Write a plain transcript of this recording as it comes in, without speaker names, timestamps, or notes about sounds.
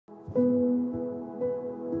To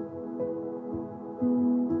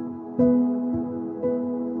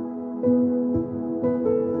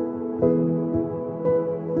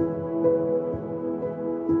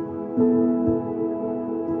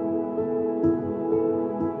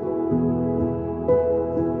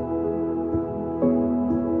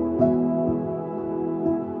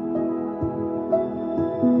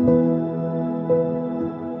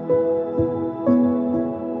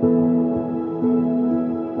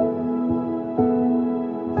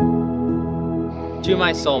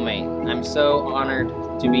my soulmate, I'm so honored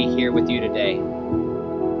to be here with you today.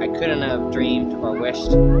 I couldn't have dreamed or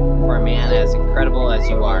wished for a man as incredible as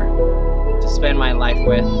you are to spend my life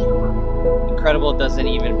with. Incredible doesn't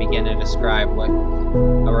even begin to describe what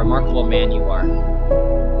a remarkable man you are.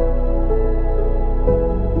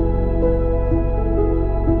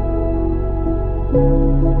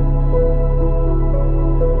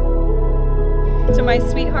 To my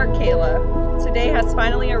sweetheart Kaila, today has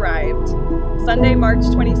finally arrived. Sunday, March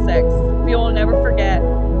 26th, we will never forget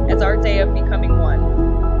as our day of becoming one.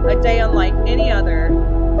 A day unlike any other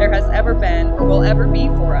there has ever been or will ever be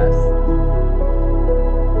for us.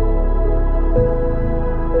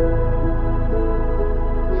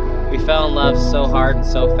 We fell in love so hard and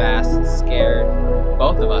so fast and scared,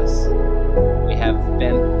 both of us. We have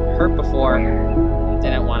been hurt before and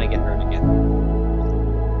didn't want to get hurt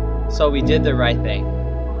again. So we did the right thing,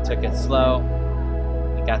 took it slow,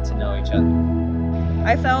 and got to know each other.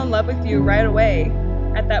 I fell in love with you right away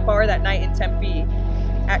at that bar that night in Tempe,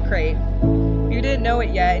 at Crave. You didn't know it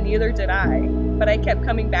yet, and neither did I, but I kept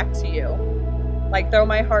coming back to you, like though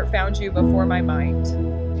my heart found you before my mind.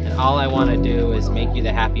 And all I want to do is make you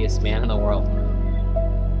the happiest man in the world.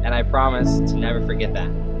 And I promise to never forget that.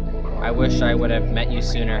 I wish I would have met you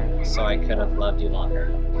sooner so I could have loved you longer.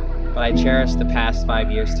 But I cherish the past 5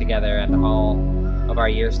 years together and all of our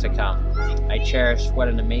years to come. I cherish what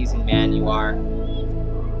an amazing man you are.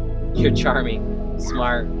 You're charming,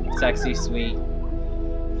 smart, sexy, sweet,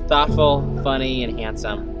 thoughtful, funny, and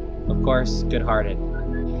handsome. Of course, good-hearted.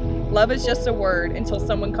 Love is just a word until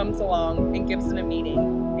someone comes along and gives it a meaning,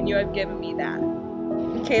 and you have given me that.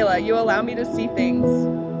 Kaila, you allow me to see things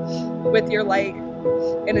with your light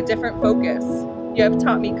in a different focus. You have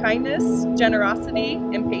taught me kindness, generosity,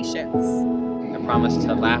 and patience. I promise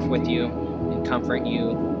to laugh with you and comfort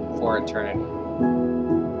you for eternity.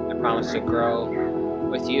 I promise to grow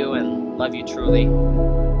with you and love you truly.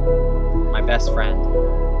 My best friend.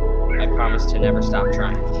 I promise to never stop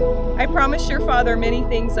trying. I promised your father many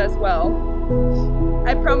things as well.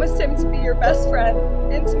 I promised him to be your best friend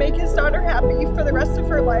and to make his daughter happy for the rest of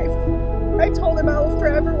her life. I told him I will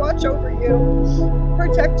forever watch over you,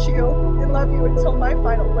 protect you, and love you until my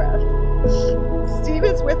final breath. Steve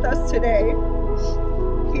is with us today.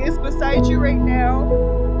 He is beside you right now,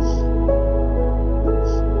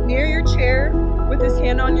 near your chair, with his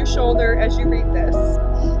hand on your shoulder as you read this.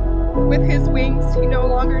 With his wings, he no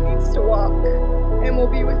longer needs to walk, and will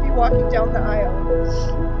be with you walking down the aisle.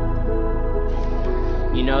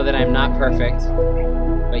 You know that I'm not perfect,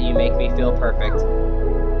 but you make me feel perfect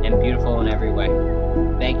and beautiful in every way.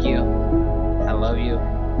 Thank you. I love you.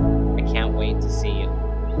 I can't wait to see you.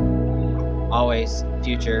 Always,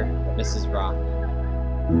 future Mrs. Roth.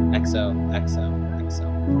 XOXOXO.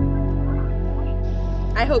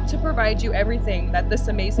 I hope to provide you everything that this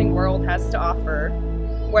amazing world has to offer,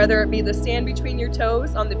 whether it be the sand between your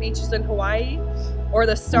toes on the beaches in Hawaii, or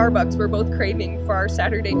the Starbucks we're both craving for our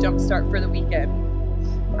Saturday jumpstart for the weekend.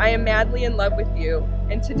 I am madly in love with you,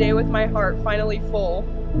 and today with my heart finally full,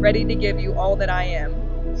 ready to give you all that I am.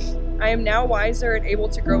 I am now wiser and able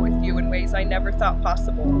to grow with you in ways I never thought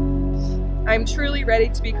possible. I am truly ready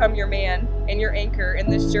to become your man and your anchor in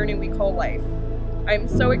this journey we call life. I am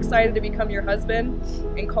so excited to become your husband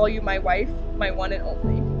and call you my wife, my one and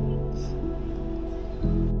only.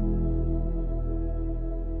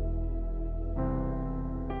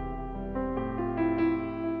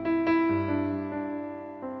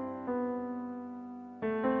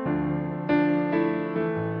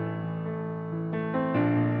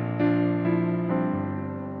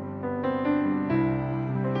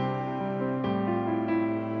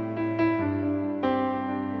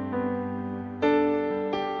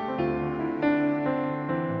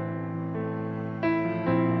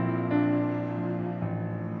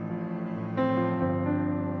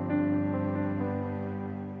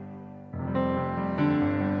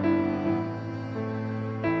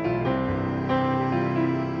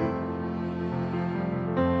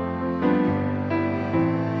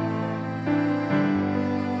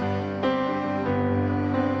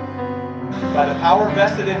 By the power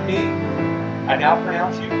vested in me, I now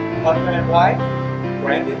pronounce you husband and wife,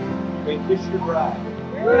 Brandon and kiss your bride.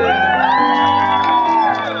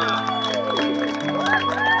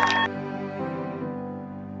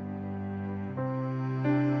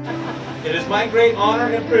 It is my great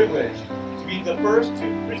honor and privilege to be the first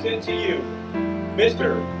to present to you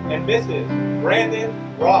Mr. and Mrs.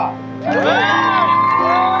 Brandon Rock.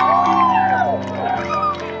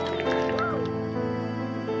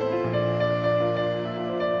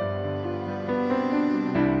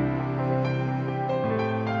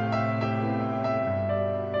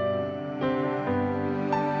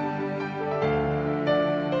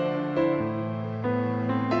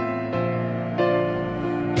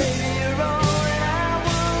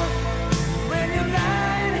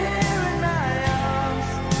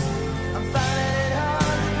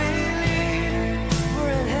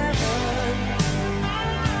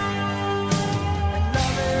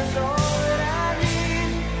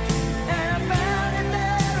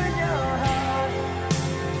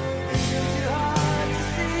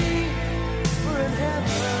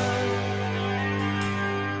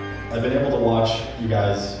 I've been able to watch you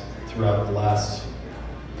guys throughout the last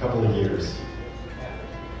couple of years.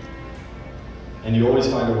 And you always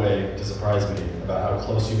find a way to surprise me about how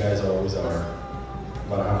close you guys always are,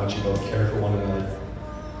 about how much you both care for one another.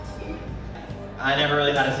 I never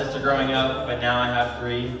really had a sister growing up, but now I have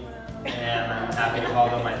 3, and I'm happy to call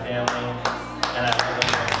them my family, and I love them.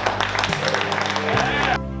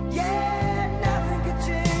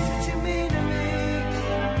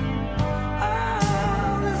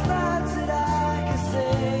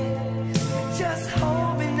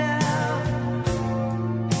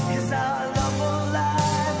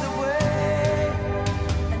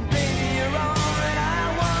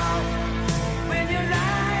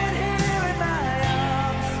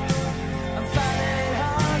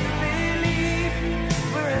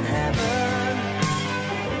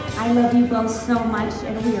 I love you both so much,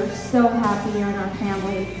 and we are so happy you're in our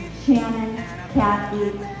family. Shannon,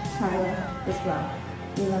 Kathy, Kaila as well.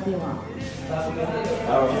 We love you all.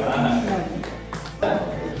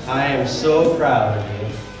 I am so proud of you.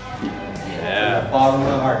 From the bottom of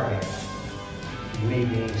my heart, man. You made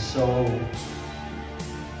me so,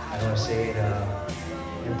 I don't want to say it,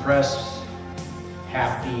 impressed,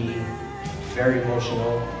 happy, very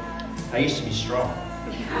emotional. I used to be strong.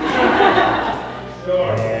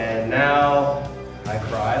 And now I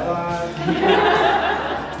cry a lot.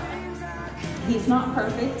 He's not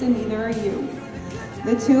perfect, and neither are you.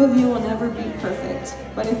 The two of you will never be perfect,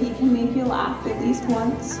 but if he can make you laugh at least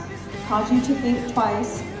once, cause you to think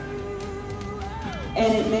twice,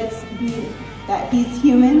 and admits that he's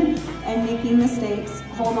human and making mistakes,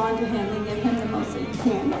 hold on to him and give him the most that you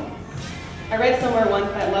can. I read somewhere once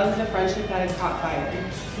that love is a friendship that has caught fire.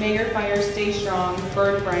 May your fire stay strong,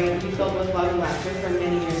 burn bright, and be filled with love and laughter for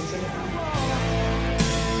many years to come.